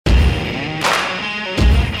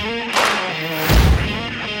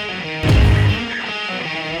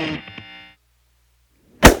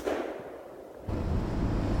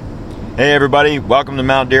Hey everybody, welcome to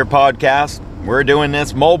Mount Deer Podcast. We're doing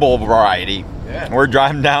this mobile variety. Yeah. We're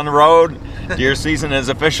driving down the road. Deer season has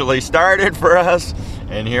officially started for us,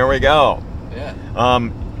 and here we go.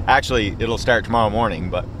 Yeah. Actually, it'll start tomorrow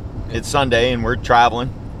morning, but it's Sunday and we're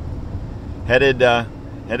traveling, headed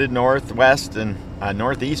northwest and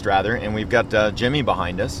northeast rather, and we've got Jimmy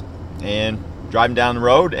behind us and driving down the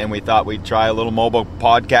road, and we thought we'd try a little mobile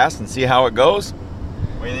podcast and see how it goes.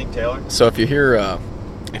 What do you think, Taylor? So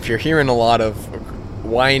if you're hearing a lot of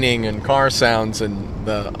whining and car sounds and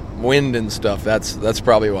the wind and stuff, that's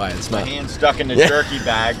probably why it's My not. hand stuck in the jerky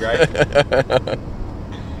bag, right?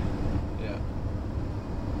 Yeah.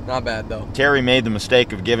 Not bad though. Terry made the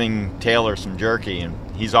mistake of giving Taylor some jerky, and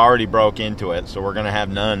he's already broke into it, so we're going to have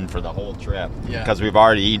none for the whole trip. Yeah. Because we've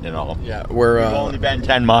already eaten it all. Yeah, We've we're only been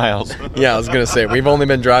 10 miles. yeah, I was gonna say we've only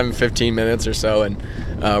been driving 15 minutes or so, and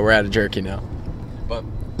we're out of jerky now. But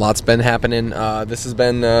lots been happening. This has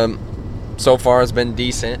been so far has been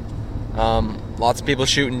decent. Lots of people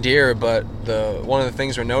shooting deer, but one of the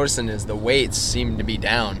things we're noticing is the weights seem to be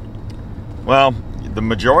down. Well, the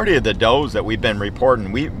majority of the does that we've been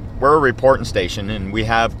reporting, we're a reporting station, and we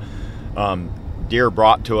have deer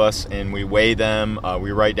brought to us, and we weigh them.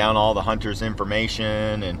 We write down all the hunters'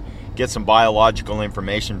 information and get some biological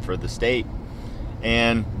information for the state.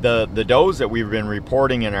 And the does that we've been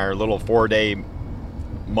reporting in our little 4-day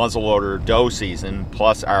muzzleloader doe season,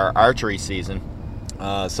 plus our archery season,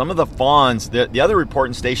 some of the fawns, the other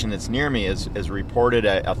reporting station that's near me is reported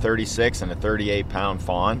a 36 and a 38 pound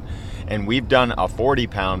fawn, and we've done a 40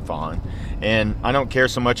 pound fawn. And I don't care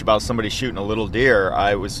so much about somebody shooting a little deer.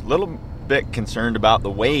 I was a little bit concerned about the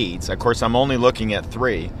weights. Of course, I'm only looking at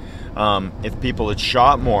 3. If people had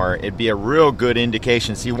shot more, it'd be a real good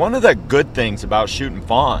indication. See, one of the good things about shooting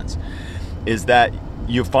fawns is that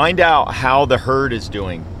you find out how the herd is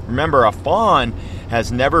doing. Remember, a fawn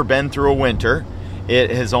has never been through a winter. It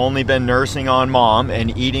has only been nursing on mom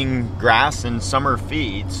and eating grass and summer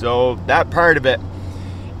feed. So that part of it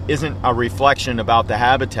isn't a reflection about the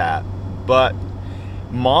habitat. But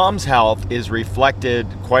mom's health is reflected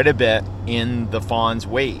quite a bit in the fawn's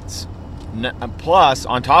weights. Plus,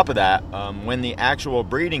 on top of that, when the actual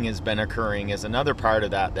breeding has been occurring is another part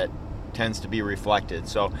of that tends to be reflected.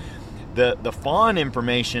 So the fawn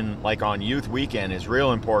information, like on youth weekend, is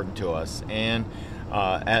real important to us, and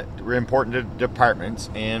important to departments,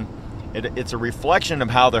 and it's a reflection of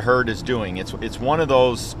how the herd is doing. It's one of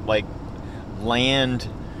those like land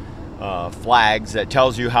flags that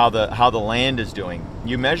tells you how the land is doing.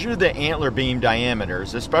 You measure the antler beam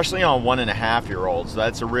diameters, especially on 1.5-year-olds.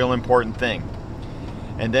 That's a real important thing.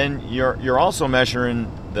 And then you're also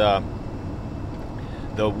measuring the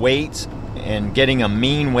weights and getting a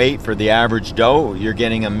mean weight for the average doe. You're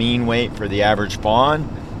getting a mean weight for the average fawn.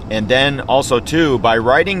 And then also too, by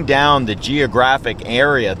writing down the geographic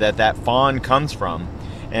area that fawn comes from,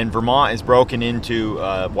 and Vermont is broken into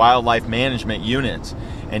wildlife management units.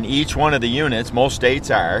 And each one of the units, most states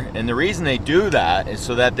are, and the reason they do that is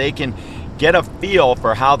so that they can get a feel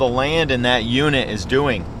for how the land in that unit is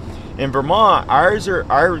doing. In Vermont,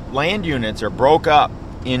 our land units are broke up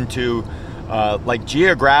into like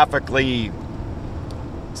geographically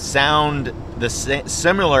sound the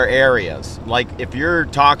similar areas. Like if you're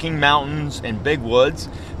talking mountains and big woods,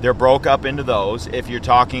 they're broke up into those. If you're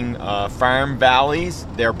talking farm valleys,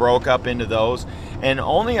 they're broke up into those. And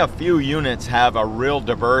only a few units have a real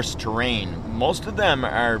diverse terrain. Most of them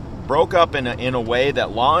are broke up in a way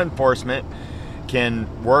that law enforcement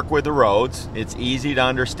can work with the roads. It's easy to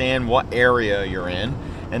understand what area you're in.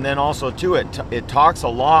 And then also too, it talks a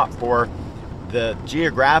lot for the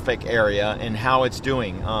geographic area and how it's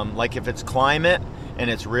doing. Like if it's climate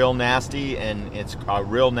and it's real nasty and it's a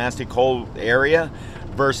real nasty cold area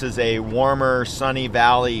versus a warmer sunny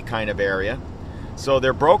valley kind of area. So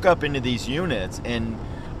they're broke up into these units, and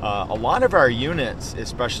a lot of our units,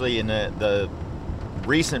 especially in the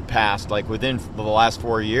recent past, like within the last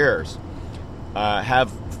 4 years,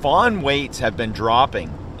 have fawn weights have been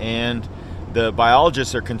dropping, and the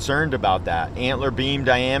biologists are concerned about that. Antler beam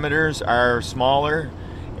diameters are smaller,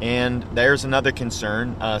 and there's another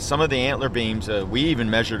concern. Some of the antler beams, we even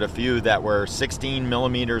measured a few that were 16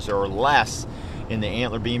 millimeters or less in the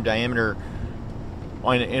antler beam diameter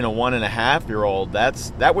in a 1.5-year-old.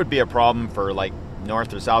 That would be a problem for like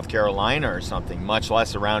North or South Carolina or something, much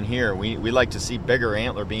less around here. We like to see bigger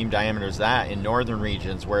antler beam diameters in northern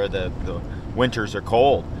regions where the winters are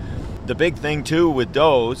cold. The big thing too with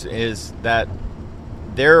does is that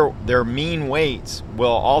their mean weights will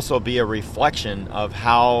also be a reflection of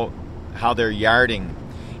how they're yarding.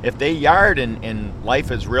 If they yard and life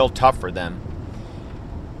is real tough for them,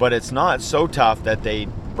 but it's not so tough that they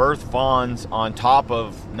birth fawns on top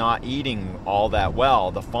of not eating all that well,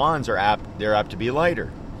 the fawns are apt to be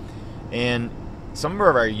lighter. And some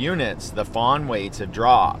of our units, the fawn weights have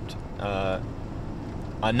dropped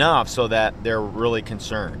enough so that they're really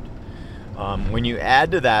concerned. When you add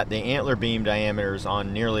to that, the antler beam diameters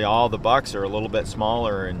on nearly all the bucks are a little bit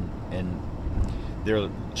smaller, and they're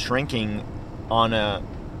shrinking on a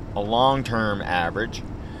long-term average,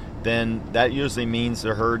 then that usually means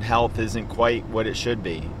the herd health isn't quite what it should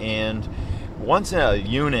be. And once a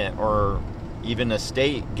unit or even a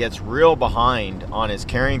state gets real behind on its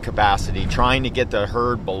carrying capacity, trying to get the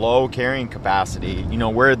herd below carrying capacity,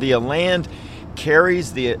 where the land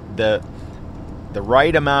carries the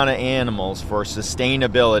right amount of animals for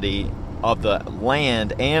sustainability of the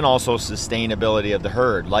land and also sustainability of the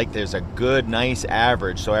herd, like there's a good, nice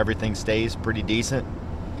average so everything stays pretty decent.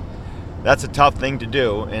 That's a tough thing to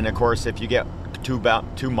do. And of course, if you get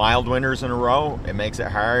two mild winters in a row, it makes it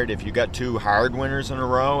hard. If you got 2 hard winters in a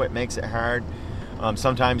row, it makes it hard.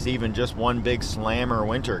 Sometimes even just one big slammer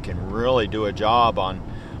winter can really do a job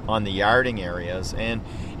on the yarding areas. And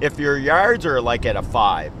if your yards are like at a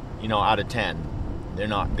 5, out of 10, they're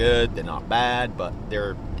not good, they're not bad, but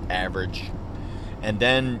they're average. And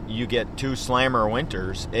then you get 2 slammer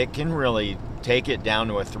winters, it can really take it down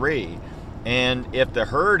to a 3. And if the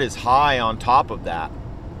herd is high on top of that,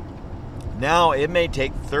 now it may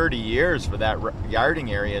take 30 years for that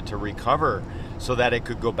yarding area to recover so that it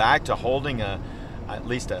could go back to holding at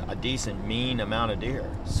least a decent mean amount of deer.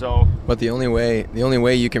 But the only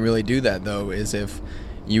way you can really do that, though, is if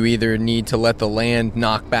you either need to let the land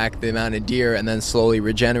knock back the amount of deer and then slowly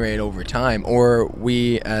regenerate over time, or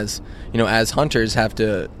we as hunters have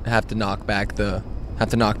to knock back the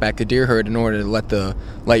deer herd in order to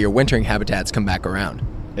let your wintering habitats come back around.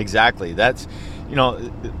 Exactly. That's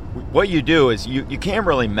what you do is you can't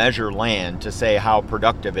really measure land to say how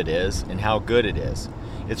productive it is and how good it is.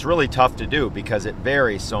 It's really tough to do because it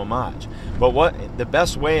varies so much. But the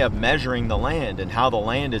best way of measuring the land and how the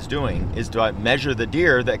land is doing is to measure the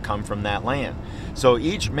deer that come from that land. So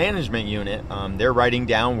each management unit, they're writing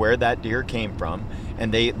down where that deer came from,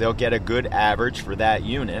 and they'll get a good average for that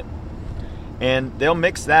unit. And they'll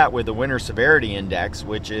mix that with the winter severity index,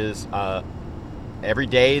 which is every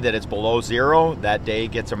day that it's below 0, that day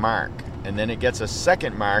gets a mark. And then it gets a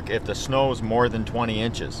second mark if the snow is more than 20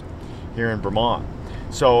 inches here in Vermont.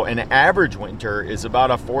 So an average winter is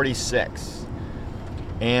about a 46.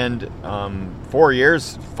 And 4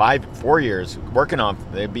 years, working on,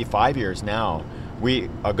 it'd be 5 years now, we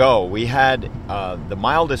had the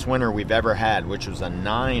mildest winter we've ever had, which was a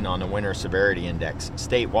 9 on the winter severity index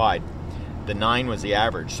statewide. The 9 was the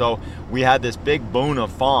average. So we had this big boon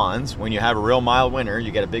of fawns. When you have a real mild winter, you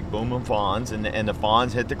get a big boom of fawns, and the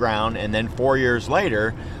fawns hit the ground. And then 4 years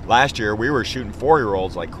later, last year, we were shooting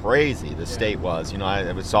 4-year-olds like crazy. The state was.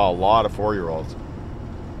 I saw a lot of 4-year-olds.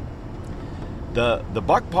 The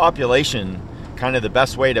buck population, kind of the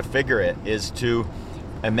best way to figure it is to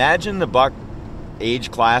imagine the buck age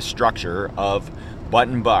class structure of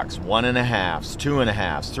button bucks, 1.5s,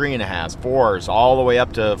 2.5s, 3.5s, 4s, all the way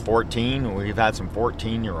up to 14. We've had some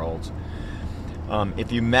 14-year-olds. If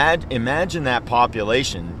you imagine that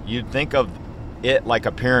population, you'd think of it like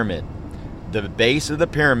a pyramid. The base of the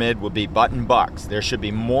pyramid would be button bucks. There should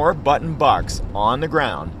be more button bucks on the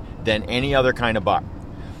ground than any other kind of buck.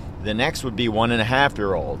 The next would be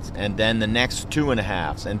 1.5-year-olds, and then the next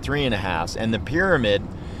 2.5s and 3.5s, and the pyramid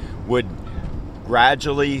would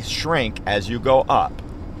gradually shrink as you go up.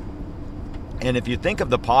 And if you think of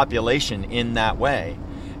the population in that way,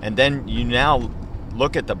 and then you now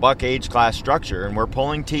look at the buck age class structure, and we're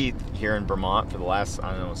pulling teeth here in Vermont for the last,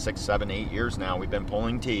 6, 7, 8 years now, we've been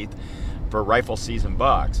pulling teeth for rifle season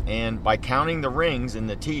bucks. And by counting the rings in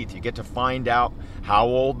the teeth, you get to find out how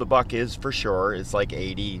old the buck is for sure. It's like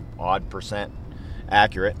 80%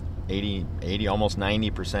 accurate, 80, almost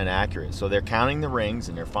 90% accurate. So they're counting the rings,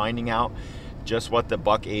 and they're finding out just what the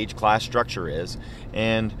buck age class structure is.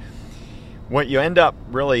 And what you end up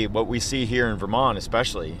really, what we see here in Vermont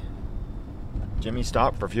especially, Jimmy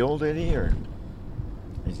stopped for fuel, did he, or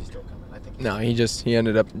is he still coming? I think no, he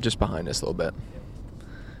ended up just behind us a little bit.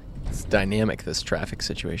 It's dynamic, this traffic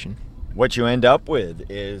situation. What you end up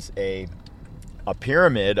with is a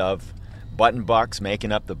pyramid of button bucks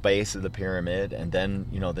making up the base of the pyramid, and then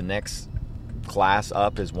the next class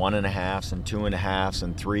up is 1.5s and 2.5s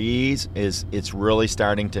and 3s. It's really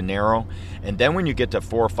starting to narrow. And then when you get to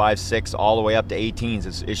 4, 5, 6 all the way up to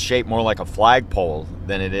 18s, it's shaped more like a flagpole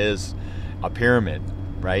than it is a pyramid,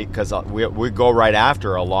 right? Because we go right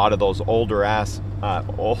after a lot of those older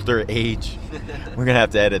age we're gonna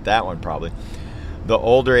have to edit that one probably, the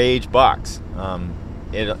older age bucks.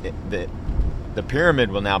 the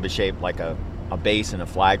pyramid will now be shaped like a base and a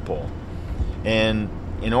flagpole. And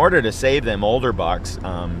in order to save them older bucks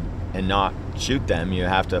and not shoot them, you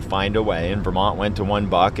have to find a way. And Vermont went to 1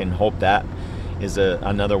 buck and hope that is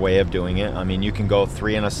another way of doing it. I mean, you can go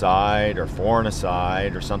 3 on a side or 4 on a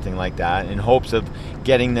side or something like that in hopes of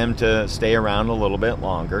getting them to stay around a little bit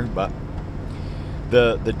longer. But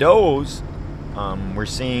the does, we're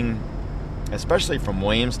seeing, especially from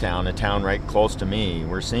Williamstown, a town right close to me,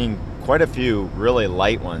 we're seeing quite a few really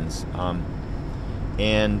light ones.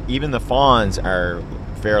 And even the fawns are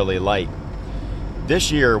fairly light.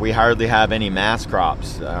 This year we hardly have any mass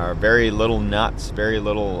crops, very little nuts, very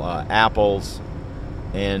little apples,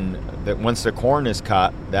 and that once the corn is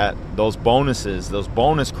cut, that those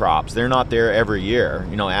bonus crops, they're not there every year.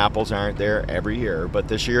 You know, apples aren't there every year, but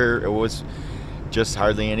this year it was just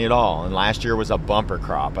hardly any at all. And last year was a bumper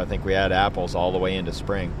crop. I think we had apples all the way into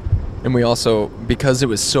spring. And we also, because it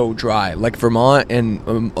was so dry, like Vermont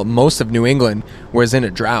and most of New England was in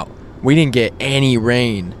a drought. We didn't get any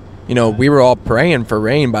rain. You know, we were all praying for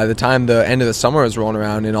rain by the time the end of the summer was rolling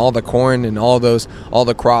around, and all the corn and all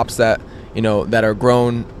the crops that, you know, that are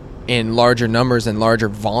grown in larger numbers and larger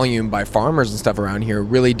volume by farmers and stuff around here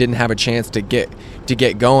really didn't have a chance to get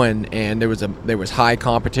going, and there was high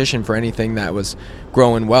competition for anything that was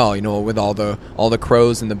growing well, you know, with all the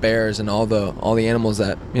crows and the bears and all the animals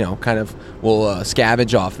that, you know, kind of will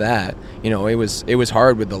scavenge off that. You know, it was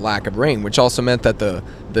hard with the lack of rain, which also meant that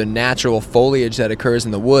the natural foliage that occurs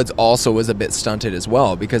in the woods also was a bit stunted as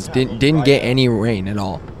well, because it didn't get any rain at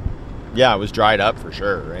all. Yeah, it was dried up for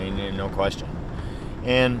sure, rain, no question.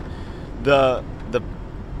 And the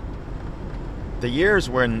years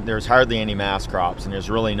when there's hardly any mass crops and there's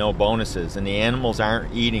really no bonuses and the animals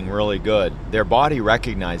aren't eating really good, their body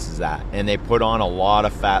recognizes that, and they put on a lot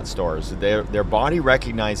of fat stores. Their body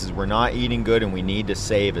recognizes we're not eating good and we need to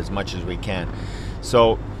save as much as we can.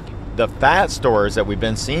 So the fat stores that we've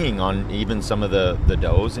been seeing on even some of the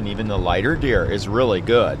does and even the lighter deer is really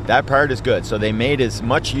good. That part is good. So they made as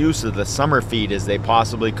much use of the summer feed as they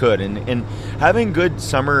possibly could. And having good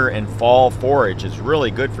summer and fall forage is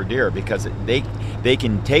really good for deer, because they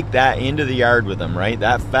can take that into the yard with them, right?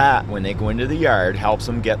 That fat, when they go into the yard, helps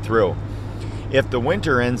them get through. If the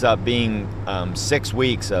winter ends up being 6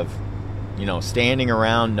 weeks of, you know, standing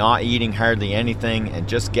around, not eating hardly anything and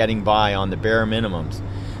just getting by on the bare minimums,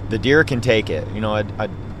 the deer can take it. You know,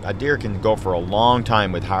 a deer can go for a long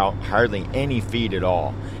time with hardly any feed at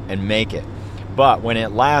all and make it. But when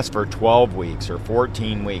it lasts for 12 weeks or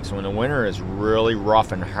 14 weeks, when the winter is really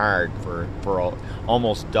rough and hard for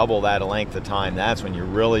almost double that length of time, that's when you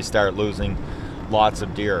really start losing lots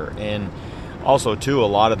of deer. And also, too, a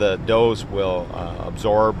lot of the does will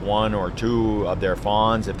absorb 1 or 2 of their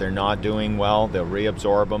fawns. If they're not doing well, they'll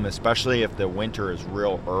reabsorb them, especially if the winter is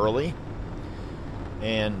real early.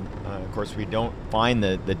 And of course, we don't find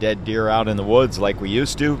the dead deer out in the woods like we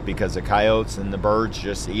used to, because the coyotes and the birds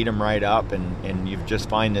just eat them right up, and you just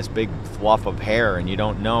find this big fluff of hair, and you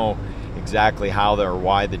don't know exactly how or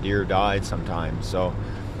why the deer died sometimes. So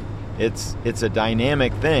it's a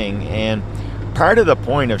dynamic thing, and part of the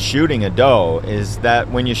point of shooting a doe is that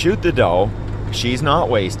when you shoot the doe, she's not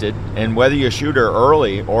wasted, and whether you shoot her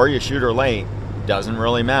early or you shoot her late doesn't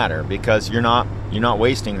really matter, because you're not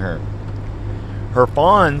wasting her. Her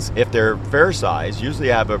fawns, if they're fair size, usually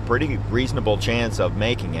have a pretty reasonable chance of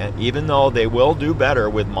making it, even though they will do better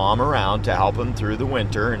with mom around to help them through the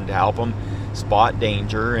winter and to help them spot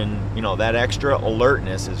danger, and, you know, that extra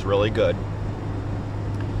alertness is really good.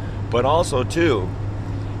 But also, too,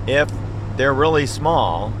 if they're really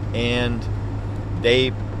small and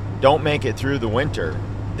they don't make it through the winter,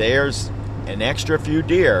 there's an extra few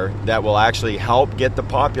deer that will actually help get the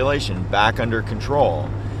population back under control.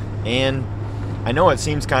 And I know it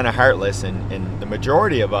seems kind of heartless, and the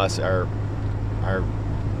majority of us are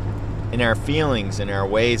in our feelings and our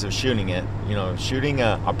ways of shooting it. You know, shooting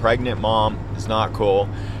a pregnant mom is not cool.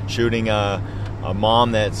 Shooting a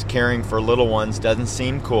mom that's caring for little ones doesn't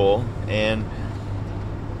seem cool. And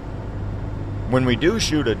when we do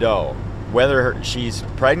shoot a doe, whether she's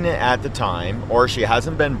pregnant at the time or she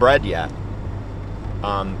hasn't been bred yet,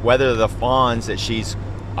 whether the fawns that she's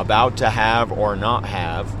about to have or not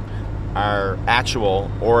have are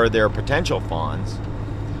actual or they're potential fawns,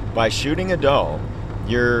 by shooting a doe,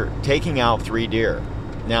 you're taking out 3 deer.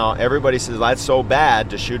 Now, everybody says that's so bad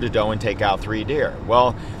to shoot a doe and take out 3 deer.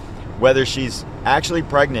 Well, whether she's actually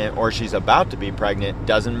pregnant or she's about to be pregnant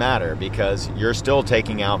doesn't matter, because you're still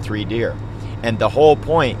taking out 3 deer. And the whole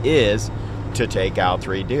point is to take out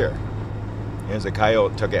 3 deer. There's a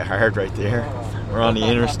coyote, took it hard right there. We're on the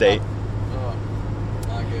interstate.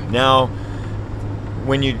 Now,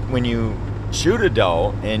 when you shoot a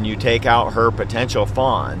doe and you take out her potential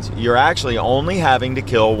fawns, you're actually only having to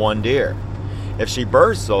kill one deer. If she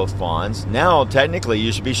bursts those fawns, now technically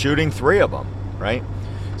you should be shooting 3 of them, right?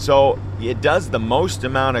 So it does the most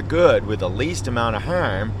amount of good with the least amount of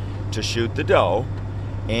harm to shoot the doe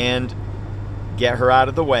and get her out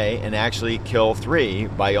of the way and actually kill 3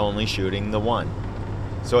 by only shooting the 1.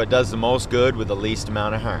 So it does the most good with the least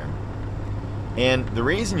amount of harm. And the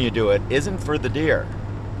reason you do it isn't for the deer.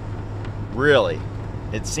 Really.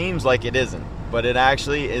 It seems like it isn't, but it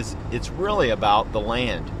actually is. It's really about the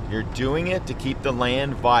land. You're doing it to keep the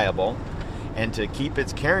land viable and to keep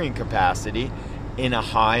its carrying capacity in a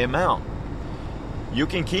high amount. You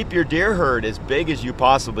can keep your deer herd as big as you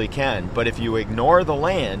possibly can, but if you ignore the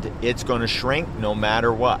land, it's going to shrink no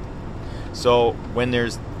matter what. So when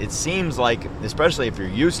it seems like, especially if you're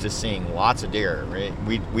used to seeing lots of deer, right?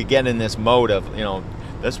 We get in this mode of,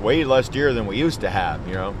 there's way less deer than we used to have,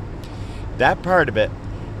 That part of it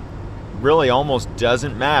really almost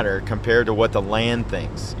doesn't matter compared to what the land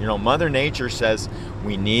thinks. Mother Nature says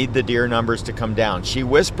we need the deer numbers to come down. She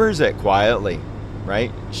whispers it quietly,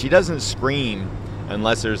 right? She doesn't scream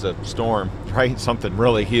unless there's a storm, right? Something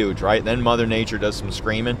really huge, right? Then Mother Nature does some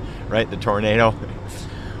screaming, right? The tornado.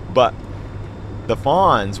 But the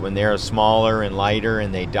fawns, when they're smaller and lighter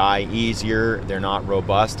and they die easier, they're not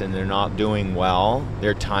robust and they're not doing well.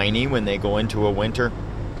 They're tiny when they go into a winter.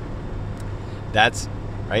 That's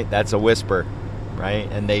a whisper, right?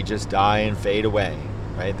 And they just die and fade away,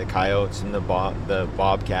 right? The coyotes and the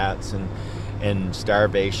bobcats and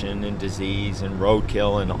starvation and disease and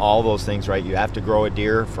roadkill and all those things, right? You have to grow a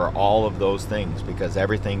deer for all of those things because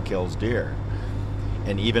everything kills deer.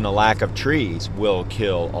 And even a lack of trees will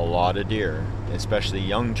kill a lot of deer, especially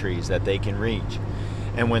young trees that they can reach.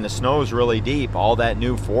 And when the snow's really deep, all that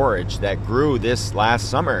new forage that grew this last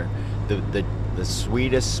summer, the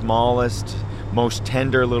sweetest, smallest, most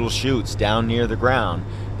tender little shoots down near the ground,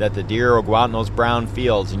 that the deer will go out in those brown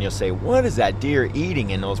fields and you'll say, what is that deer eating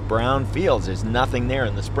in those brown fields? There's nothing there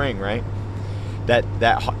in the spring, right?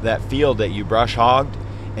 That field that you brush hogged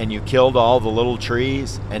and you killed all the little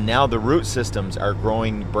trees, and now the root systems are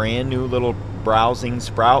growing brand new little browsing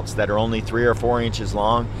sprouts that are only 3 or 4 inches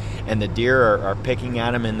long, and the deer are picking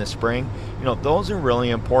at them in the spring. Those are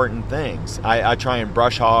really important things. I try and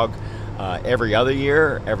brush hog every other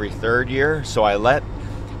year, every 3rd year, so I let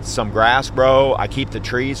some grass grow. I keep the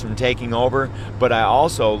trees from taking over, but I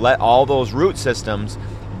also let all those root systems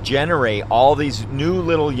generate all these new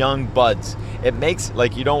little young buds. It makes,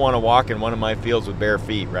 like, you don't want to walk in one of my fields with bare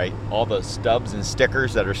feet, right? All the stubs and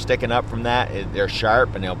stickers that are sticking up from that, they're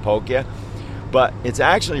sharp and they'll poke you. But it's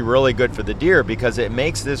actually really good for the deer because it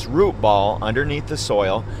makes this root ball underneath the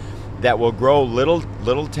soil that will grow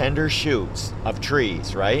little tender shoots of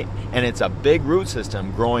trees, right? And it's a big root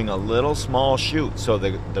system growing a little small shoot, so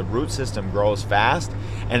the root system grows fast.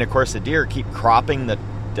 And of course the deer keep cropping the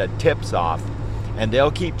tips off, and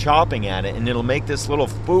they'll keep chopping at it, and it'll make this little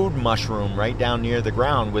food mushroom right down near the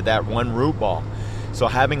ground with that one root ball. So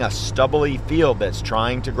having a stubbly field that's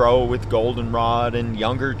trying to grow with goldenrod and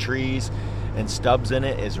younger trees and stubs in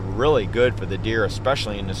it is really good for the deer,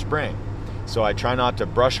 especially in the spring. So I try not to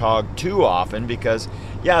brush hog too often because,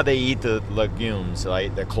 they eat the legumes,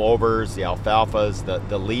 like the clovers, the alfalfas,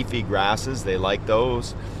 the leafy grasses. They like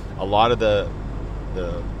those. A lot of the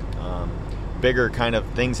bigger kind of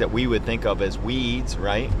things that we would think of as weeds,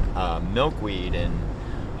 right? Milkweed and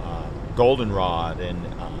goldenrod and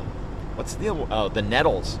the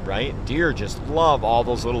nettles, right? Deer just love all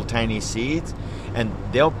those little tiny seeds, and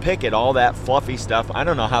they'll pick at all that fluffy stuff. I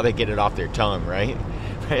don't know how they get it off their tongue, right?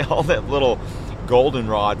 All that little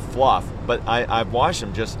goldenrod fluff, but I've watched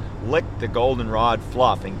them just lick the goldenrod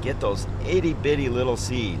fluff and get those itty bitty little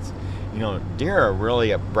seeds. Deer are really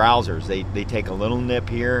browsers. They take a little nip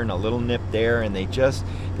here and a little nip there, and they just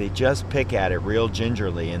pick at it real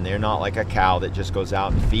gingerly, and they're not like a cow that just goes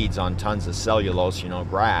out and feeds on tons of cellulose,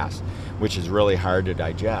 grass, which is really hard to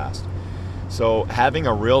digest. So having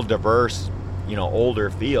a real diverse older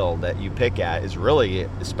field that you pick at is really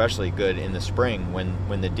especially good in the spring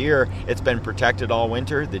when the deer, it's been protected all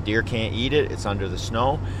winter, the deer can't eat it, it's under the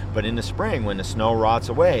snow. But in the spring, when the snow rots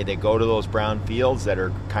away, they go to those brown fields that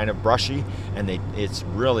are kind of brushy, and it's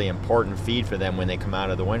really important feed for them when they come out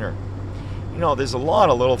of the winter. There's a lot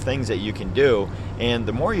of little things that you can do, and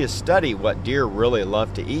the more you study what deer really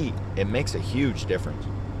love to eat, it makes a huge difference.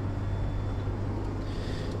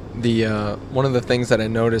 One of the things that I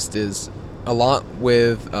noticed is a lot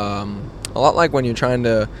like when you're trying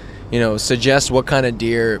to, suggest what kind of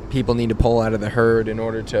deer people need to pull out of the herd in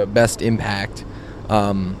order to best impact.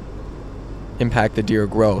 impact the deer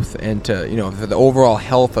growth and to, for the overall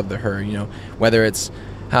health of the herd, whether it's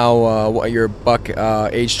how what your buck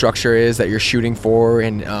age structure is that you're shooting for,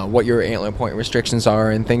 and what your antler point restrictions are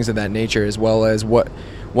and things of that nature, as well as what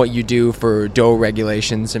you do for doe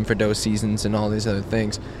regulations and for doe seasons and all these other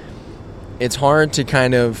things. It's hard to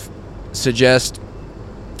kind of suggest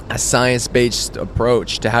a science-based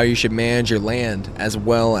approach to how you should manage your land, as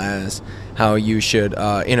well as how you should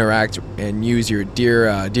interact and use your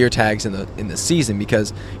deer tags in the season,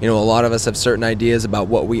 because a lot of us have certain ideas about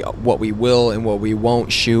what we will and what we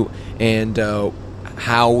won't shoot, and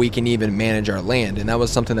how we can even manage our land. And that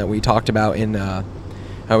was something that we talked about in another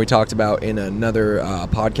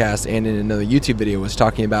podcast and in another YouTube video, was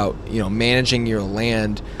talking about managing your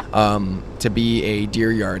land to be a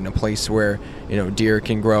deer yard and a place where deer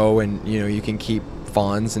can grow, and you can keep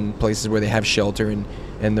fawns in places where they have shelter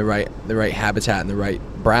and the right habitat and the right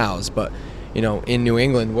browse. But in New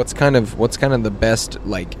England, what's kind of the best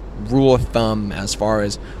rule of thumb as far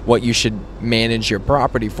as what you should manage your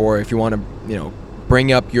property for if you want to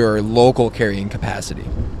bring up your local carrying capacity?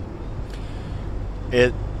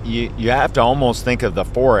 You have to almost think of the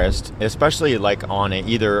forest, especially on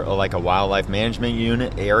either a wildlife management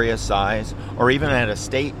unit area size, or even at a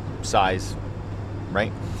state size,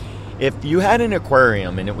 right? If you had an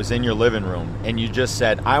aquarium and it was in your living room, and you just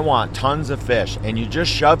said, I want tons of fish, and you just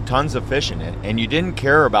shoved tons of fish in it, and you didn't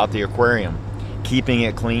care about the aquarium keeping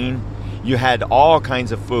it clean, you had all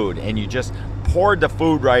kinds of food, and you just poured the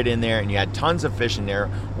food right in there, and you had tons of fish in there,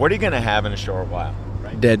 what are you going to have in a short while?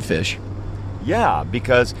 Right? Dead fish. Yeah,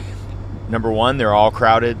 because number one, they're all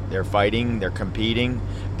crowded, they're fighting, they're competing,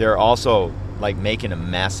 they're also making a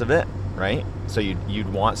mess of it, right? So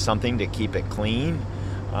you'd want something to keep it clean.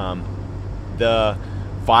 The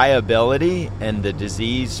viability and the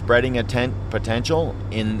disease spreading potential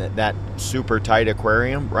in that super tight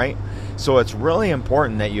aquarium, right? So it's really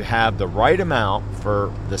important that you have the right amount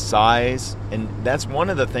for the size, and that's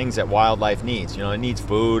one of the things that wildlife needs. It needs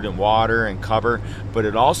food and water and cover, but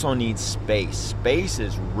it also needs space. Space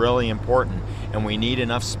is really important, and we need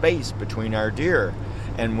enough space between our deer.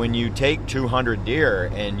 And when you take 200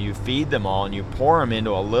 deer and you feed them all and you pour them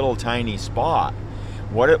into a little tiny spot,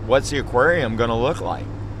 what's the aquarium going to look like?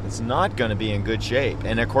 It's not going to be in good shape.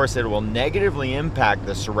 And of course, it will negatively impact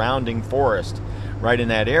the surrounding forest right in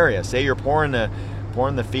that area. Say you're pouring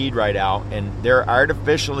the feed right out, and they're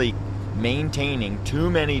artificially maintaining too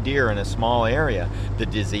many deer in a small area. The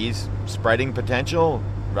disease spreading potential,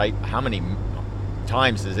 right? How many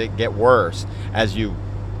times does it get worse as you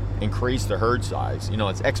increase the herd size?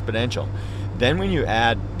 It's exponential. Then when you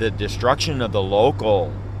add the destruction of the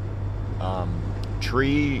local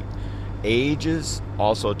tree ages,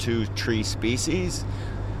 also to tree species,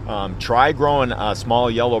 try growing a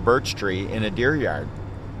small yellow birch tree in a deer yard.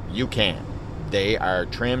 You can't. They are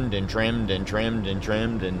trimmed and trimmed and trimmed and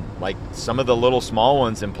trimmed, and some of the little small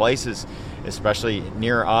ones in places, especially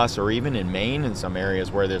near us or even in Maine in some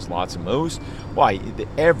areas where there's lots of moose,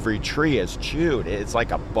 every tree is chewed. It's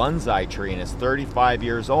like a bonsai tree, and it's 35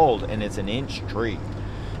 years old, and it's an inch tree.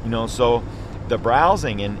 So the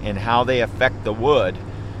browsing and how they affect the wood,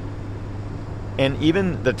 and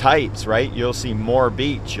even the types, right? You'll see more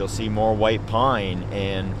beech, you'll see more white pine,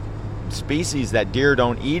 and species that deer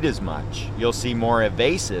don't eat as much. You'll see more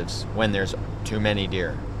evasives when there's too many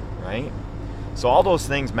deer, right? So all those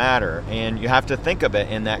things matter, and you have to think of it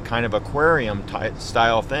in that kind of aquarium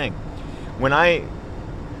style thing. When I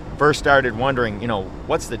first started wondering,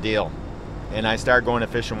 what's the deal? And I start going to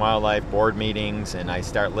Fish and Wildlife board meetings, and I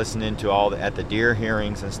start listening to at the deer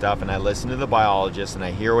hearings and stuff, and I listen to the biologists, and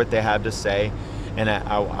I hear what they have to say, and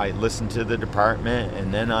I listen to the department,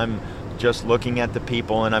 and then I'm just looking at the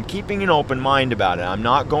people, and I'm keeping an open mind about it. I'm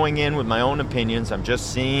not going in with my own opinions. I'm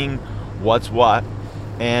just seeing what's what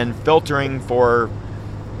and filtering for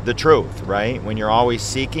the truth, right? When you're always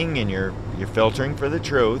seeking and you're filtering for the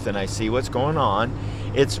truth, and I see what's going on,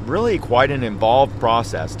 it's really quite an involved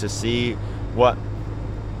process to see what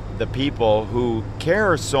the people who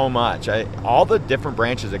care so much, all the different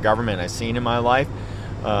branches of government I've seen in my life,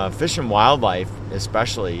 Fish and Wildlife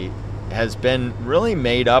especially, has been really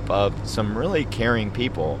made up of some really caring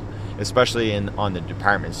people, especially on the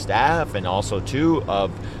department staff, and also too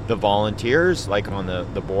of the volunteers, on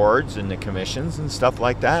the boards and the commissions and stuff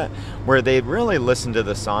like that, where they really listen to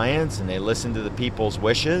the science and they listen to the people's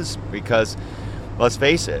wishes, because let's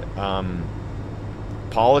face it,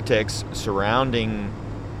 politics surrounding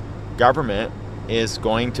government is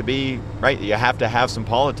going to be, right? You have to have some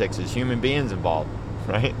politics as human beings involved,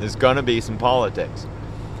 right? There's going to be some politics.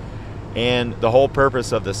 And the whole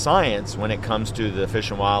purpose of the science when it comes to the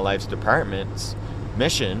Fish and Wildlife's departments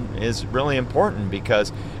mission is really important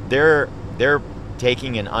because they're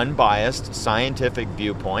taking an unbiased scientific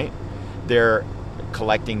viewpoint. They're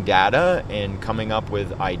collecting data and coming up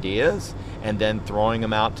with ideas and then throwing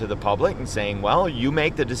them out to the public and saying, well, you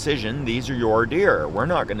make the decision. These are your deer. We're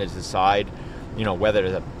not going to decide, whether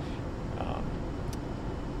to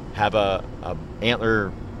have a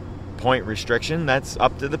antler point restriction. That's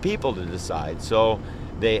up to the people to decide. So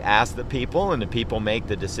they ask the people, and the people make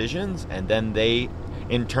the decisions, and then they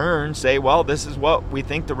in turn say, well, this is what we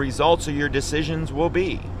think the results of your decisions will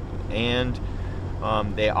be. And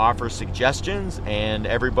they offer suggestions, and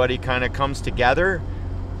everybody kind of comes together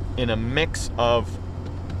in a mix of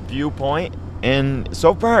viewpoint. And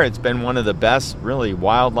so far it's been one of the best really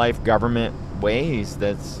wildlife government ways.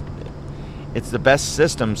 It's the best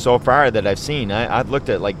system so far that I've seen. I've looked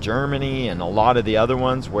at like Germany and a lot of the other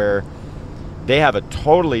ones where they have a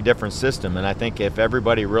totally different system, and I think if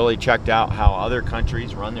everybody really checked out how other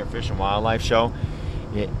countries run their Fish and Wildlife show,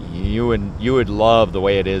 you would love the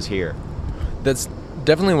way it is here. That's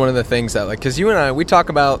definitely one of the things that, because you and I, we talk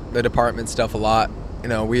about the department stuff a lot.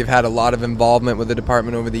 We've had a lot of involvement with the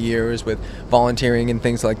department over the years with volunteering and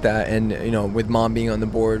things like that, and with Mom being on the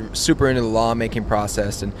board, super into the lawmaking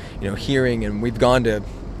process, and hearing, and we've gone to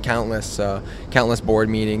countless board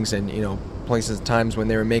meetings and times when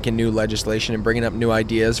they were making new legislation and bringing up new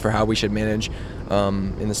ideas for how we should manage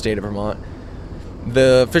in the state of Vermont.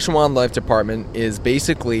 The Fish and Wildlife Department is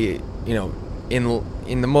basically,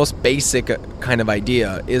 in the most basic kind of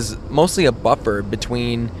idea, is mostly a buffer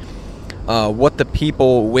between what the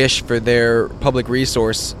people wish for their public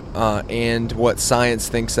resource and what science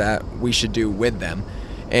thinks that we should do with them.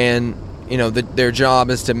 And their job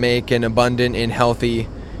is to make an abundant and healthy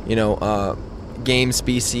game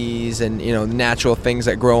species and natural things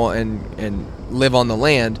that grow and live on the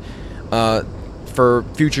land for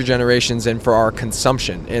future generations and for our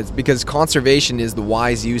consumption. It's because conservation is the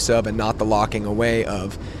wise use of and not the locking away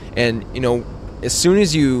of. And as soon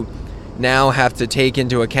as you now have to take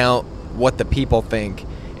into account what the people think,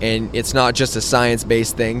 and it's not just a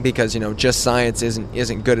science-based thing, because just science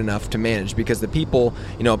isn't good enough to manage, because the people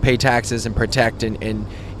pay taxes and protect and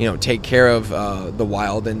take care of the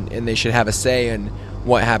wild, and they should have a say in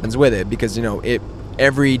what happens with it, because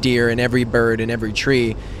every deer and every bird and every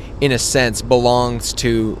tree in a sense belongs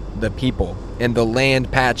to the people, and the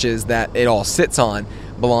land patches that it all sits on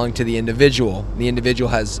belong to the individual. The individual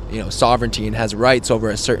has sovereignty and has rights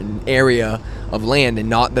over a certain area of land, and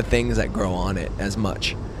not the things that grow on it as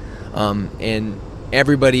much. And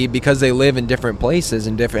everybody, because they live in different places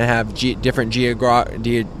and different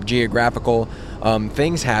geographical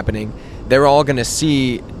things happening, they're all going to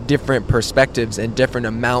see different perspectives and different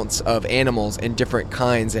amounts of animals and different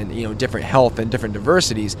kinds and different health and different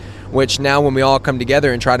diversities, which now when we all come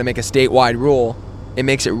together and try to make a statewide rule, it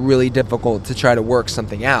makes it really difficult to try to work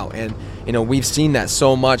something out. And we've seen that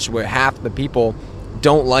so much, where half the people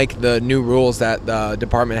don't like the new rules that the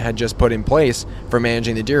department had just put in place for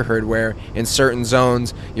managing the deer herd, where in certain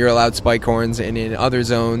zones you're allowed spike horns, and in other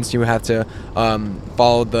zones you have to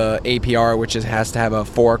follow the APR, which has to have a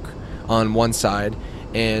fork on one side,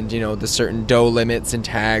 and the certain doe limits and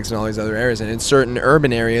tags and all these other areas. And in certain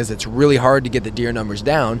urban areas it's really hard to get the deer numbers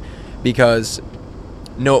down, because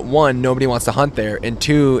one, nobody wants to hunt there, and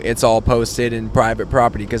two, it's all posted in private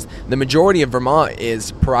property, because the majority of Vermont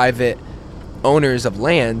is private owners of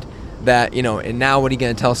land that and now what are you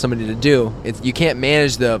going to tell somebody to do? You can't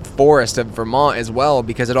manage the forest of Vermont as well,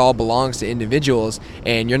 because it all belongs to individuals,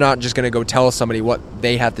 and you're not just going to go tell somebody what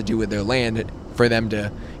they have to do with their land for them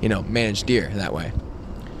to manage deer that way.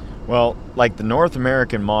 Well, like the North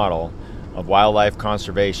American model of wildlife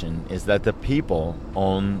conservation is that the people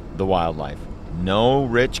own the wildlife. No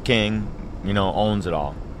rich king owns it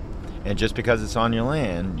all, and just because it's on your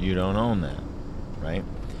land, you don't own that, right?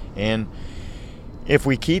 And if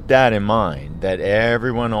we keep that in mind, that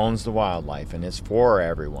everyone owns the wildlife and it's for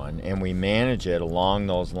everyone, and we manage it along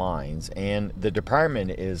those lines, and the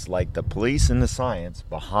department is like the police and the science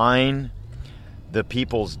behind the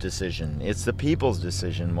people's decision. It's the people's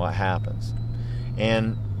decision what happens.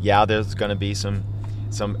 And yeah, there's going to be some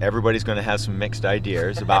everybody's going to have some mixed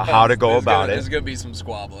ideas about how to go about it. There's going to be some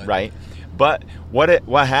squabbling. Right. But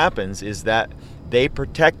what happens is that they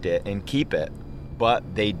protect it and keep it, but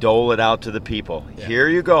they dole it out to the people. Yeah. Here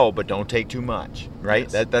you go, but don't take too much,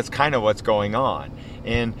 right? Yes. That's kind of what's going on.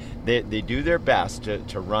 And they do their best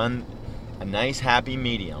to run a nice, happy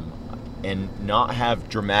medium and not have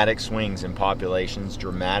dramatic swings in populations,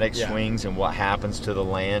 dramatic swings in what happens to the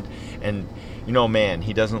land. And, man,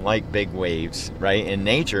 he doesn't like big waves, right? In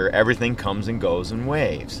nature, everything comes and goes in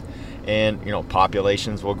waves. and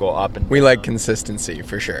populations will go up and we down. like consistency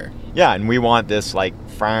for sure. Yeah, and we want this like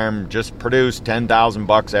farm just produce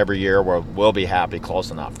 $10,000 every year where we'll be happy,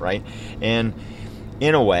 close enough, right? And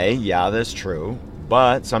in a way, yeah, that's true.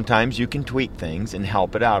 But sometimes you can tweak things and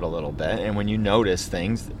help it out a little bit. And when you notice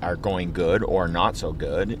things are going good or not so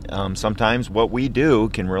good, sometimes what we do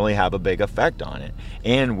can really have a big effect on it.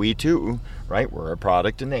 And we too, right? We're a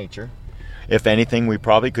product of nature. If anything, we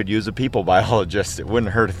probably could use a people biologist. It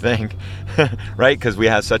wouldn't hurt a thing, right? Because we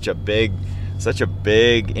have such a big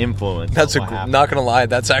influence. That's not gonna lie,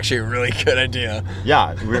 that's actually a really good idea.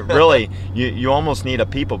 Yeah, really, you almost need a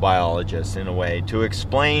people biologist in a way to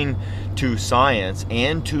explain to science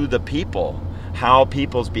and to the people how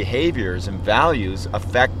people's behaviors and values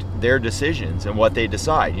affect their decisions and what they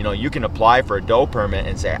decide. You can apply for a doe permit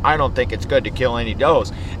and say, I don't think it's good to kill any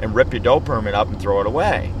does, and rip your doe permit up and throw it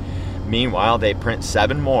away. Meanwhile, they print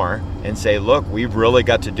 7 more and say, look, we've really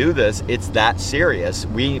got to do this. It's that serious.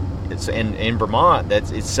 It's in Vermont,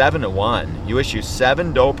 it's 7-1. You issue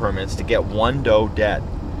 7 doe permits to get 1 doe dead.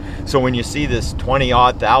 So when you see this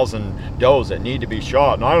 20-odd thousand does that need to be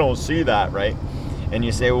shot, and I don't see that, right? And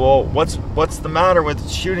you say, well, what's the matter with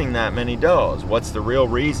shooting that many does? What's the real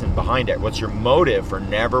reason behind it? What's your motive for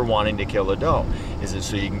never wanting to kill a doe? Is it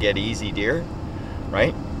so you can get easy deer,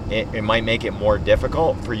 right? It might make it more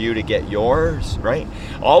difficult for you to get yours, right?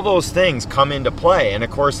 All those things come into play. And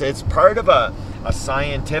of course, it's part of a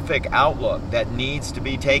scientific outlook that needs to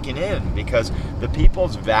be taken in, because the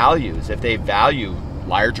people's values, if they value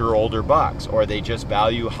larger, older bucks, or they just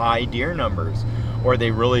value high deer numbers, or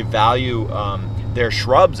they really value their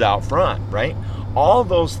shrubs out front, right? All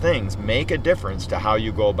those things make a difference to how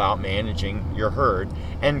you go about managing your herd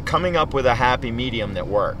and coming up with a happy medium that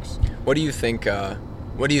works. What do you think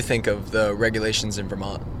of the regulations in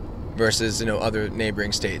Vermont versus other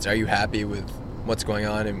neighboring states? Are you happy with what's going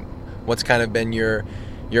on, and what's kind of been your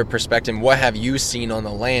perspective? What have you seen on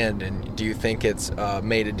the land, and do you think it's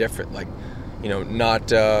made a difference? Like,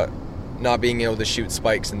 not being able to shoot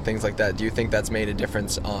spikes and things like that. Do you think that's made a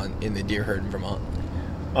difference in the deer herd in Vermont?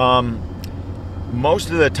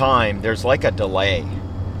 Most of the time, there's like a delay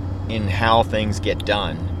in how things get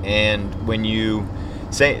done, and when you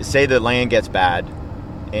say the land gets bad,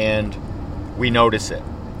 and we notice it,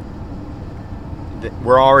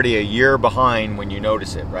 we're already a year behind when you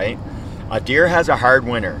notice it, right? A deer has a hard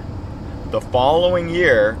winter. The following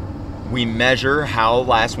year, we measure how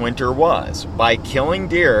last winter was by killing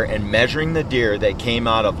deer and measuring the deer that came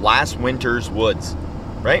out of last winter's woods,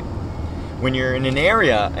 right? When you're in an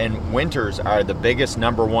area, and winters are the biggest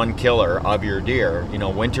number one killer of your deer,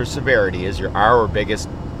 winter severity is our biggest,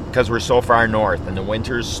 because we're so far north, and the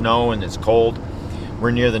winters snow and it's cold. We're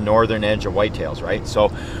near the northern edge of whitetails, right? So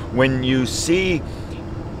when you see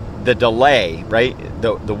the delay, right,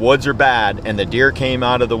 the woods are bad and the deer came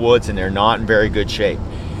out of the woods and they're not in very good shape.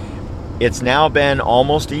 It's now been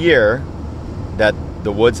almost a year that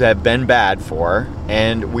the woods have been bad for,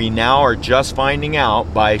 and we now are just finding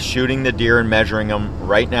out by shooting the deer and measuring them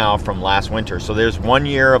right now from last winter. So there's 1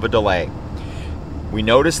 year of a delay. We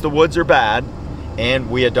notice the woods are bad,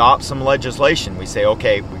 and we adopt some legislation. We say,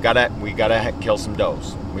 okay, we gotta kill some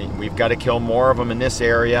does. We've got to kill more of them in this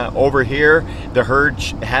area. Over here, the herd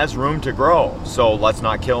has room to grow, so let's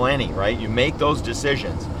not kill any, right? You make those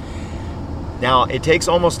decisions. Now, it takes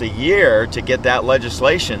almost a year to get that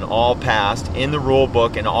legislation all passed in the rule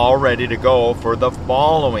book and all ready to go for the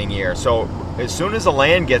following year. So as soon as the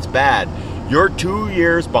land gets bad, you're 2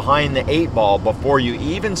 years behind the 8 ball before you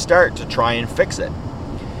even start to try and fix it.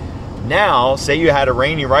 Now, say you had a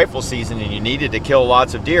rainy rifle season and you needed to kill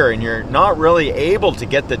lots of deer, and you're not really able to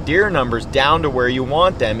get the deer numbers down to where you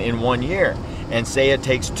want them in 1 year. And say it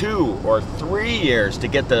takes 2 or 3 years to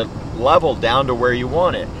get the level down to where you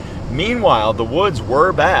want it. Meanwhile, the woods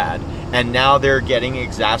were bad, and now they're getting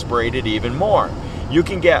exasperated even more. You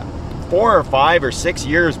can get 4 or 5 or 6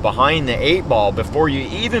 years behind the 8 ball before you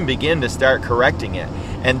even begin to start correcting it.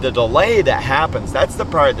 And the delay that happens, that's the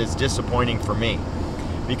part that's disappointing for me,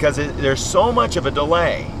 because there's so much of a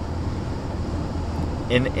delay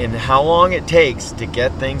in how long it takes to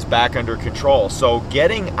get things back under control. So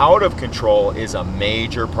getting out of control is a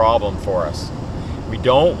major problem for us. We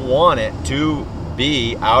don't want it to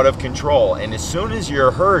be out of control, and as soon as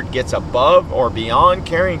your herd gets above or beyond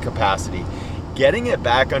carrying capacity, getting it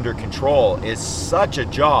back under control is such a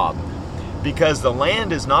job, because the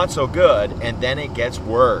land is not so good, and then it gets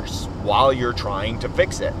worse while you're trying to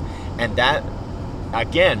fix it. And that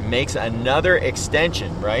again makes another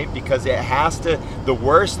extension, right? Because it has to, the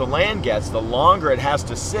worse the land gets, the longer it has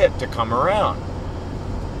to sit to come around.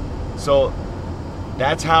 So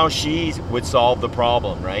that's how she would solve the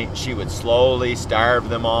problem, right? She would slowly starve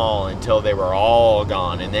them all until they were all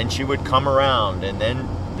gone, and then she would come around, and then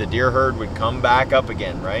the deer herd would come back up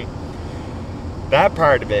again, right? That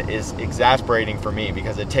part of it is exasperating for me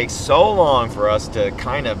because it takes so long for us to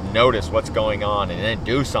kind of notice what's going on and then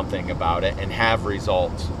do something about it and have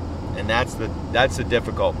results. And that's the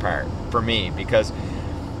difficult part for me, because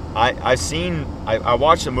I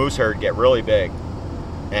watched the moose herd get really big,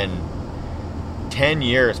 and 10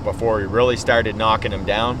 years before we really started knocking them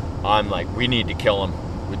down, I'm like, we need to kill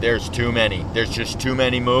them. There's too many. There's just too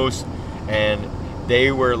many moose. And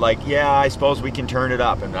they were like, yeah, I suppose we can turn it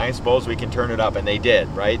up, and I suppose we can turn it up, and they did,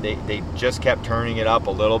 right? They just kept turning it up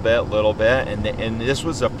a little bit, and this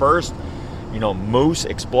was the first, moose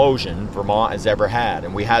explosion Vermont has ever had,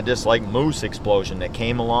 and we had this like moose explosion that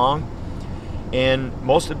came along, and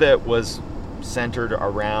most of it was centered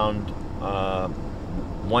around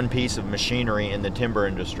one piece of machinery in the timber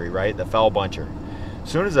industry, right? The fell buncher. As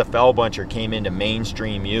soon as the fell buncher came into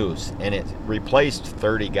mainstream use, and it replaced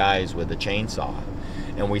 30 guys with a chainsaw,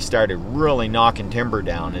 and we started really knocking timber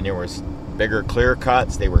down, and there was bigger clear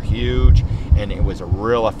cuts, they were huge, and it was a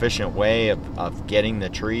real efficient way of getting the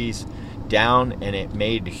trees down, and it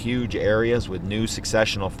made huge areas with new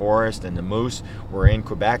successional forest, and the moose were in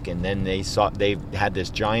Quebec, and then they had this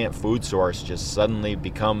giant food source just suddenly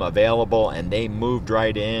become available, and they moved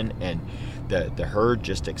right in, and the herd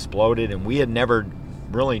just exploded, and we had never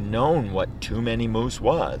really known what too many moose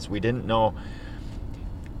was. We didn't know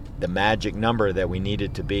the magic number that we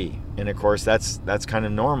needed to be, and of course that's kind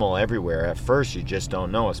of normal everywhere. At first you just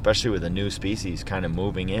don't know, especially with a new species kind of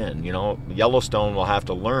moving in. Yellowstone will have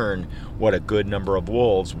to learn what a good number of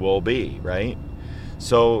wolves will be, right?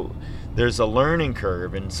 So there's a learning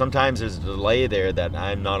curve, and sometimes there's a delay there that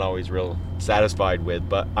I'm not always real satisfied with,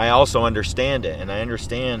 but I also understand it, and I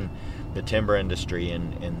understand the timber industry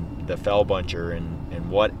and the fell buncher and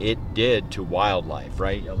what it did to wildlife,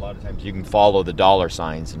 right? A lot of times you can follow the dollar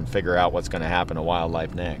signs and figure out what's going to happen to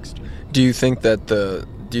wildlife next. Do you think that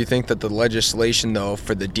the legislation, though,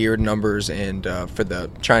 for the deer numbers and for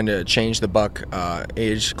the trying to change the buck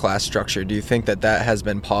age class structure, do you think that has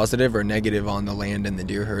been positive or negative on the land and the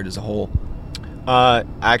deer herd as a whole?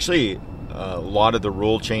 Actually, a lot of the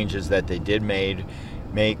rule changes that they did make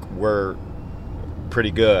were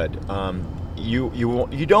pretty good.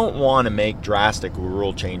 You don't want to make drastic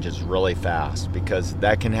rule changes really fast, because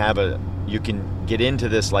that can you can get into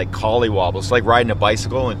this like collie wobble. It's like riding a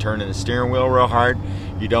bicycle and turning the steering wheel real hard.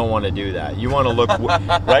 You don't want to do that. You want to look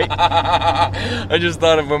right. I just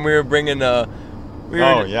thought of when we were bringing you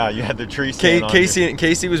had the tree stand.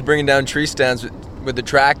 Casey was bringing down tree stands with the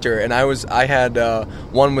tractor, and I had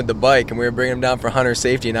one with the bike, and we were bringing them down for hunter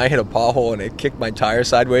safety, and I hit a pothole, and it kicked my tire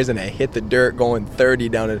sideways, and I hit the dirt going 30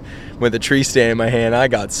 down it with a tree stand in my hand. I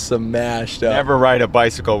got smashed up. Never ride a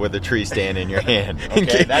bicycle with a tree stand in your hand.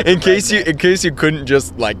 Okay? in case you couldn't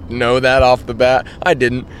just like know that off the bat, I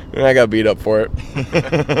didn't, and I got beat up for it.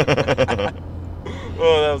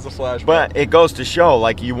 Oh, that was a flashback. But it goes to show,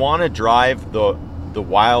 like, you want to drive the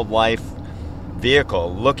wildlife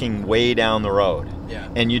vehicle looking way down the road. Yeah.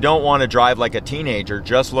 And you don't want to drive like a teenager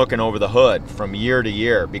just looking over the hood from year to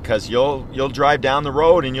year, because you'll drive down the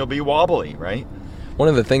road and you'll be wobbly, right? One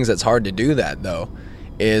of the things that's hard to do that, though,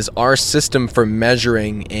 is our system for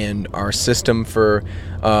measuring and our system for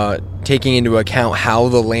taking into account how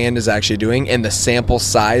the land is actually doing, and the sample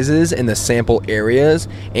sizes and the sample areas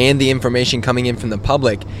and the information coming in from the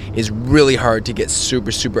public is really hard to get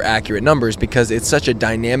super, super accurate numbers, because it's such a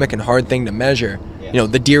dynamic and hard thing to measure. Yeah.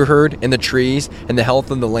 The deer herd and the trees and the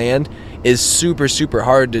health of the land is super, super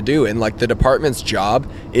hard to do, and like the department's job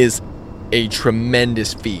is a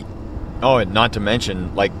tremendous feat. Oh, and not to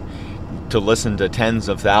mention, like, to listen to tens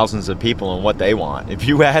of thousands of people and what they want. If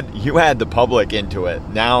you add the public into it,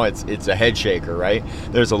 now it's a head shaker, right?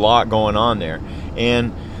 There's a lot going on there.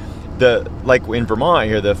 And like in Vermont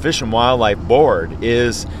here, the Fish and Wildlife Board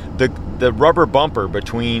is the rubber bumper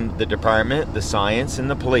between the department, the science, and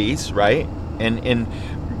the police, right? And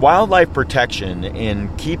wildlife protection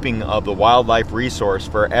and keeping of the wildlife resource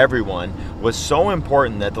for everyone was so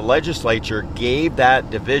important that the legislature gave that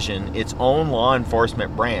division its own law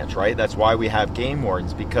enforcement branch, right? That's why we have game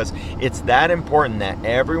wardens, because it's that important that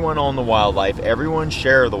everyone own the wildlife, everyone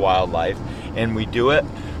share the wildlife, and we do it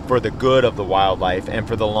for the good of the wildlife and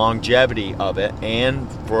for the longevity of it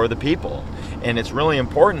and for the people. And it's really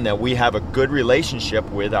important that we have a good relationship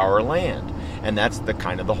with our land. And that's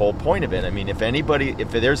the whole point of it. I mean, if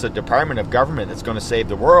there's a department of government that's going to save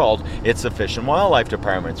the world, it's the Fish and Wildlife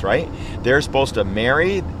Departments, right? They're supposed to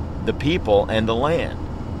marry the people and the land,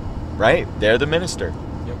 right? They're the minister.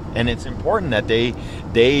 Yep. And it's important that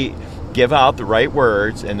they give out the right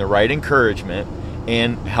words and the right encouragement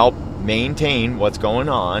and help maintain what's going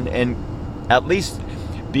on, and at least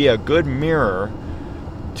be a good mirror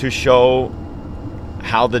to show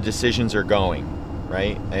how the decisions are going,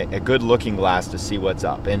 right? A good looking glass to see what's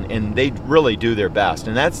up. And they really do their best.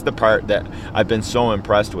 And that's the part that I've been so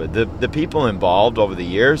impressed with. The people involved over the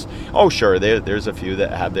years, oh, sure, there's a few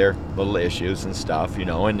that have their little issues and stuff, you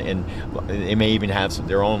know, and they may even have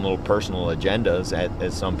their own little personal agendas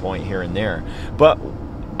at some point here and there. But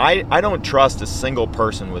I don't trust a single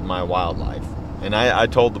person with my wildlife. And I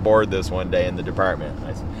told the board this one day in the department.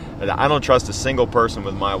 I said, I don't trust a single person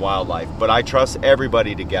with my wildlife, but I trust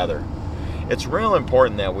everybody together. It's real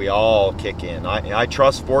important that we all kick in. I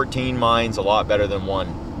trust 14 minds a lot better than one.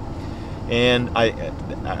 And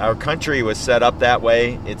our country was set up that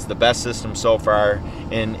way. It's the best system so far.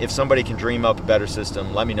 And if somebody can dream up a better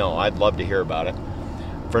system, let me know. I'd love to hear about it.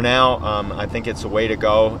 For now, I think it's a way to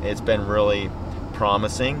go. It's been really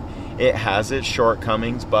promising. It has its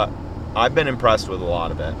shortcomings, but I've been impressed with a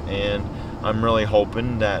lot of it. And I'm really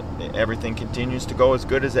hoping that everything continues to go as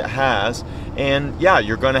good as it has. And yeah,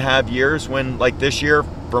 you're going to have years when, like this year,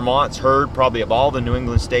 Vermont's herd, probably of all the New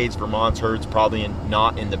England states, Vermont's herd's probably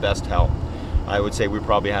not in the best health. I would say we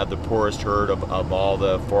probably have the poorest herd of all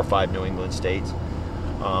the 4 or 5 New England states.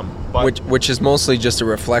 Which is mostly just a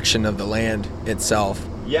reflection of the land itself.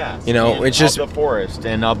 Yes, you know, it's just of the forest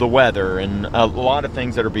and of the weather and a lot of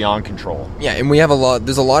things that are beyond control. Yeah, and we have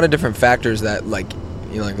there's a lot of different factors that, like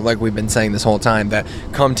we've been saying this whole time, that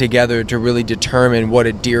come together to really determine what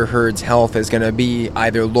a deer herd's health is going to be,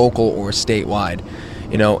 either local or statewide.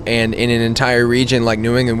 You know, and in an entire region like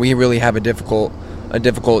New England, we really have a difficult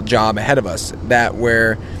job ahead of us, that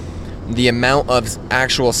where the amount of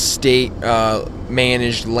actual state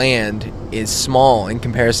managed land is small in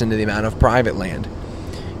comparison to the amount of private land.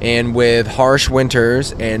 And with harsh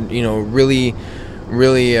winters and, you know, really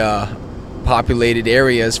populated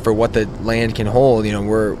areas for what the land can hold, you know,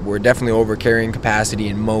 we're definitely over carrying capacity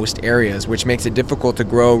in most areas, which makes it difficult to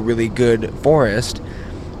grow really good forest.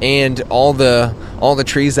 And all the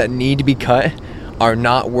trees that need to be cut are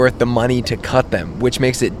not worth the money to cut them, which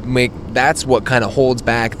that's what kind of holds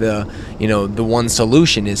back the one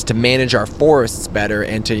solution, is to manage our forests better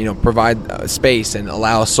and to, you know, provide space and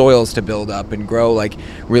allow soils to build up and grow like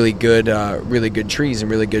really good trees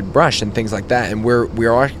and really good brush and things like that. And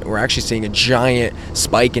we're actually seeing a giant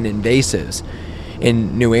spike in invasives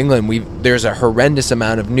in New England. There's a horrendous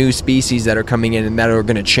amount of new species that are coming in and that are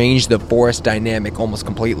going to change the forest dynamic almost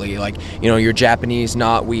completely. Like, you know, your Japanese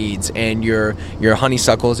knotweeds and your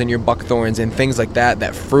honeysuckles and your buckthorns and things like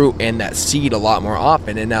that fruit and that seed a lot more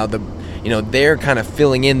often. And now they're kind of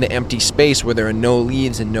filling in the empty space where there are no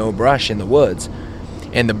leaves and no brush in the woods.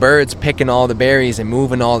 And the birds picking all the berries and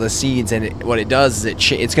moving all the seeds, and what it does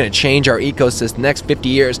is it's going to change our ecosystem. Next 50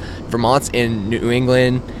 years, Vermont's in New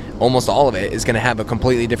England, almost all of it is going to have a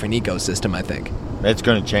completely different ecosystem, I think. It's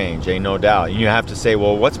going to change, ain't no doubt. And you have to say,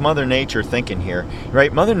 well, what's Mother Nature thinking here?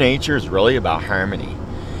 Right? Mother Nature is really about harmony.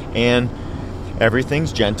 And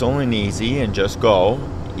everything's gentle and easy and just go,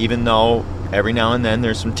 even though every now and then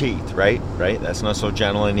there's some teeth, right? Right? That's not so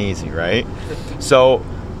gentle and easy, right? So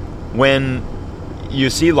when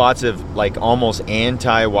you see lots of like almost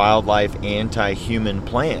anti-wildlife, anti-human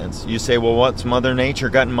plants, you say, well, what's Mother Nature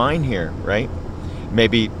got in mind here, right?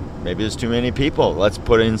 Maybe there's too many people. Let's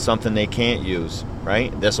put in something they can't use,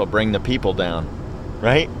 right? This will bring the people down,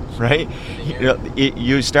 right? Right? You know,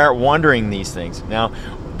 you start wondering these things. Now,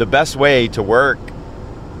 the best way to work,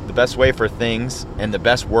 the best way for things, and the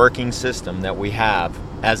best working system that we have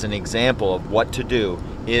as an example of what to do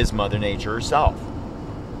is Mother Nature herself,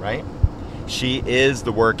 right? She is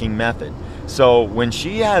the working method. So when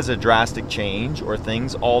she has a drastic change or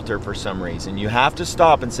things alter for some reason, you have to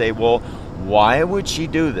stop and say, well, why would she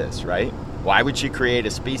do this, right? Why would she create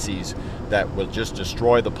a species that will just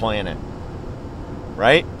destroy the planet,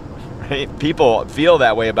 right? Right? People feel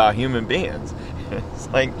that way about human beings. It's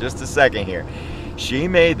like, just a second here. She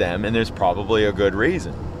made them, and there's probably a good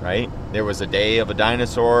reason, right? There was a day of a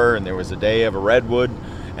dinosaur, and there was a day of a redwood,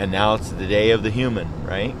 and now it's the day of the human,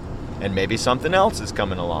 right? And maybe something else is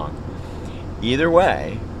coming along. Either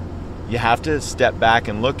way, you have to step back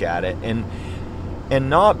and look at it and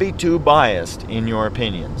not be too biased in your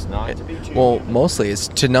opinions. Mostly it's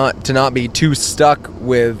to not be too stuck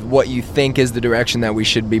with what you think is the direction that we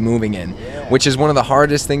should be moving in, which is one of the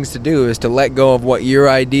hardest things to do, is to let go of what your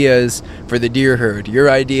ideas for the deer herd, your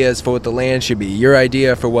ideas for what the land should be, your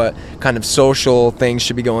idea for what kind of social things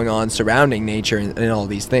should be going on surrounding nature and all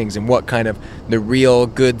these things, and what kind of the real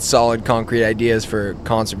good solid concrete ideas for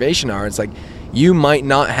conservation are. It's like, you might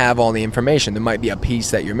not have all the information. There might be a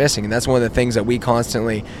piece that you're missing. And that's one of the things that we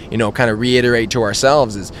constantly, kind of reiterate to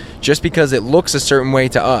ourselves is just because it looks a certain way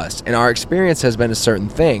to us and our experience has been a certain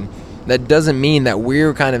thing, that doesn't mean that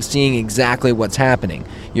we're kind of seeing exactly what's happening.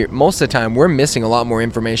 Most of the time, we're missing a lot more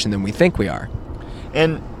information than we think we are.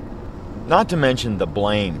 And not to mention the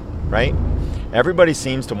blame, right? Everybody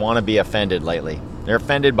seems to want to be offended lately. They're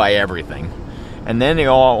offended by everything. And then they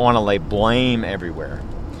all want to lay blame everywhere.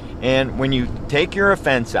 And when you take your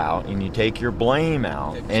offense out and you take your blame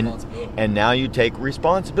out and now you take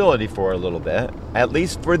responsibility for a little bit, at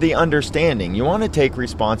least for the understanding. You want to take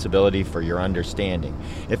responsibility for your understanding.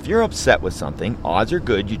 If you're upset with something, odds are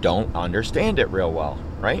good you don't understand it real well,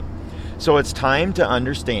 right? So it's time to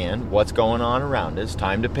understand what's going on around us.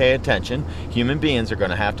 Time to pay attention. Human beings are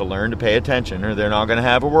going to have to learn to pay attention or they're not going to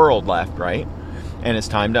have a world left, right? And it's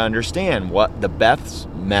time to understand what the best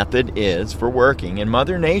method is for working. And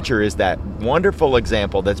Mother Nature is that wonderful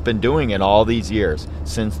example that's been doing it all these years,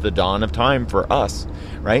 since the dawn of time for us,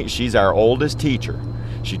 right? She's our oldest teacher.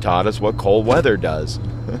 She taught us what cold weather does,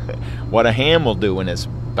 what a ham will do when it's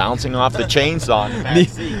bouncing off the chainsaw.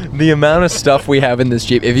 The amount of stuff we have in this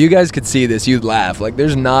Jeep, if you guys could see this, you'd laugh. Like,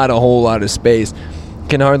 there's not a whole lot of space.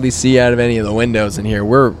 Can hardly see out of any of the windows in here.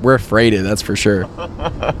 We're freighted, that's for sure.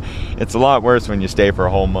 It's a lot worse when you stay for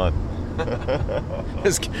a whole month.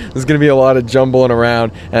 There's going to be a lot of jumbling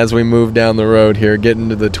around as we move down the road here, getting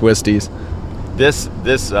to the twisties. This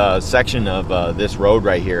section of this road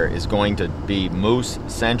right here is going to be Moose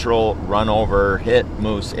Central Runover Hit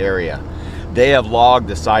Moose area. They have logged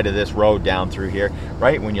the side of this road down through here.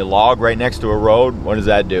 Right, when you log right next to a road, what does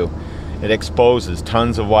that do? It exposes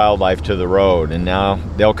tons of wildlife to the road, and now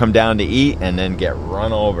they'll come down to eat and then get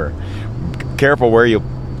run over. Careful where you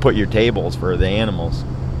put your tables for the animals.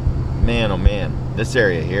 Man, oh man, this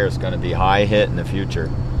area here is going to be high hit in the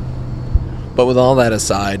future. But with all that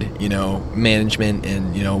aside, management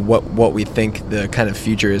and, what we think the kind of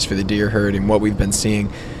future is for the deer herd and what we've been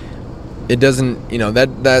seeing, it doesn't,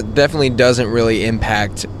 that definitely doesn't really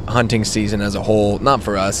impact hunting season as a whole. Not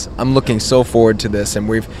for us. I'm looking so forward to this, and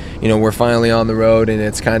we're finally on the road, and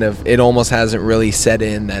it almost hasn't really set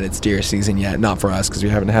in that it's deer season yet. Not for us, because we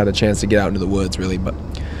haven't had a chance to get out into the woods really, but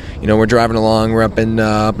we're driving along. We're up in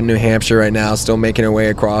New Hampshire right now, still making our way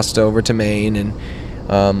across over to Maine,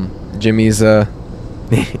 and Jimmy's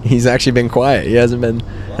he's actually been quiet. He hasn't been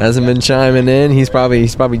chiming in. He's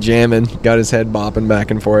probably jamming, got his head bopping back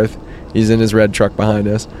and forth. He's in his red truck behind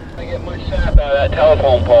us. I get much sap out of that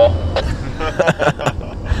telephone pole.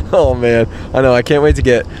 Oh man, I know. I can't wait to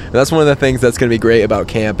get. That's one of the things that's going to be great about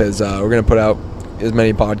camp is we're going to put out as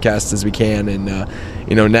many podcasts as we can, and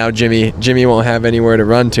now Jimmy won't have anywhere to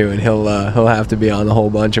run to, and he'll have to be on a whole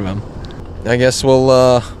bunch of them. I guess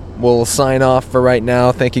we'll sign off for right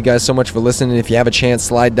now. Thank you guys so much for listening. If you have a chance,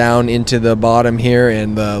 slide down into the bottom here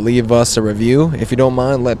and leave us a review. If you don't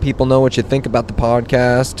mind, let people know what you think about the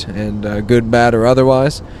podcast, and good, bad, or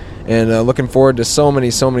otherwise. And looking forward to so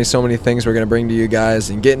many things we're going to bring to you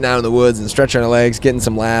guys, and getting out in the woods and stretching our legs, getting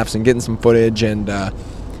some laughs and getting some footage, and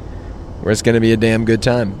it's going to be a damn good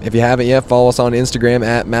time. If you haven't yet, follow us on Instagram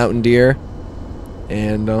at Mountain Deer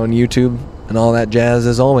and on YouTube and all that jazz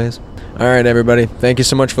as always. All right, everybody. Thank you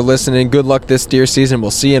so much for listening. Good luck this deer season.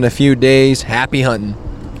 We'll see you in a few days. Happy hunting.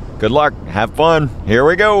 Good luck. Have fun. Here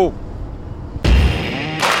we go.